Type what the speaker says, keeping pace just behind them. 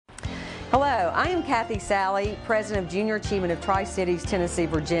Hello, I am Cathy Salley, President of Junior Achievement of Tri-Cities, Tennessee,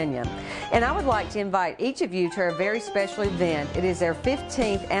 Virginia. And I would like to invite each of you to a very special event. It is our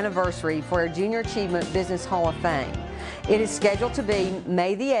 15th anniversary for our Junior Achievement Business Hall of Fame. It is scheduled to be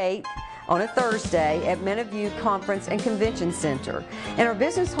May the 8th on a Thursday at Meadowview Convention Center. And our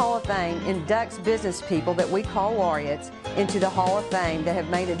Business Hall of Fame inducts business people that we call laureates into the Hall of Fame that have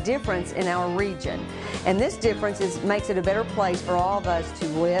made a difference in our region. And this difference makes it a better place for all of us to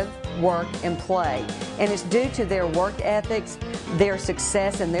live, work, and play. And it's due to their work ethics, their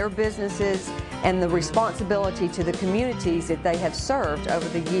success in their businesses, and the responsibility to the communities that they have served over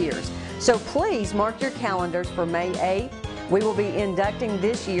the years. So please mark your calendars for May 8th. We will be inducting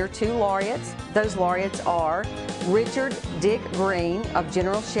this year 2 laureates. Those laureates are Richard Dick Green of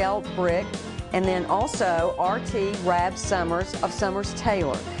General Shell Brick, and then also R.T. Rab Summers of Summers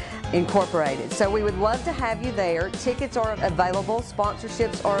Taylor Incorporated. So we would love to have you there. Tickets are available,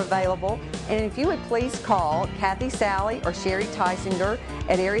 sponsorships are available, and if you would please call Cathy Salley or Sherry Tysinger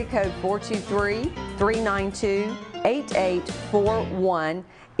at area code 423-392-8841,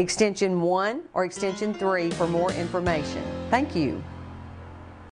 extension 1 or extension 3 for more information. Thank you.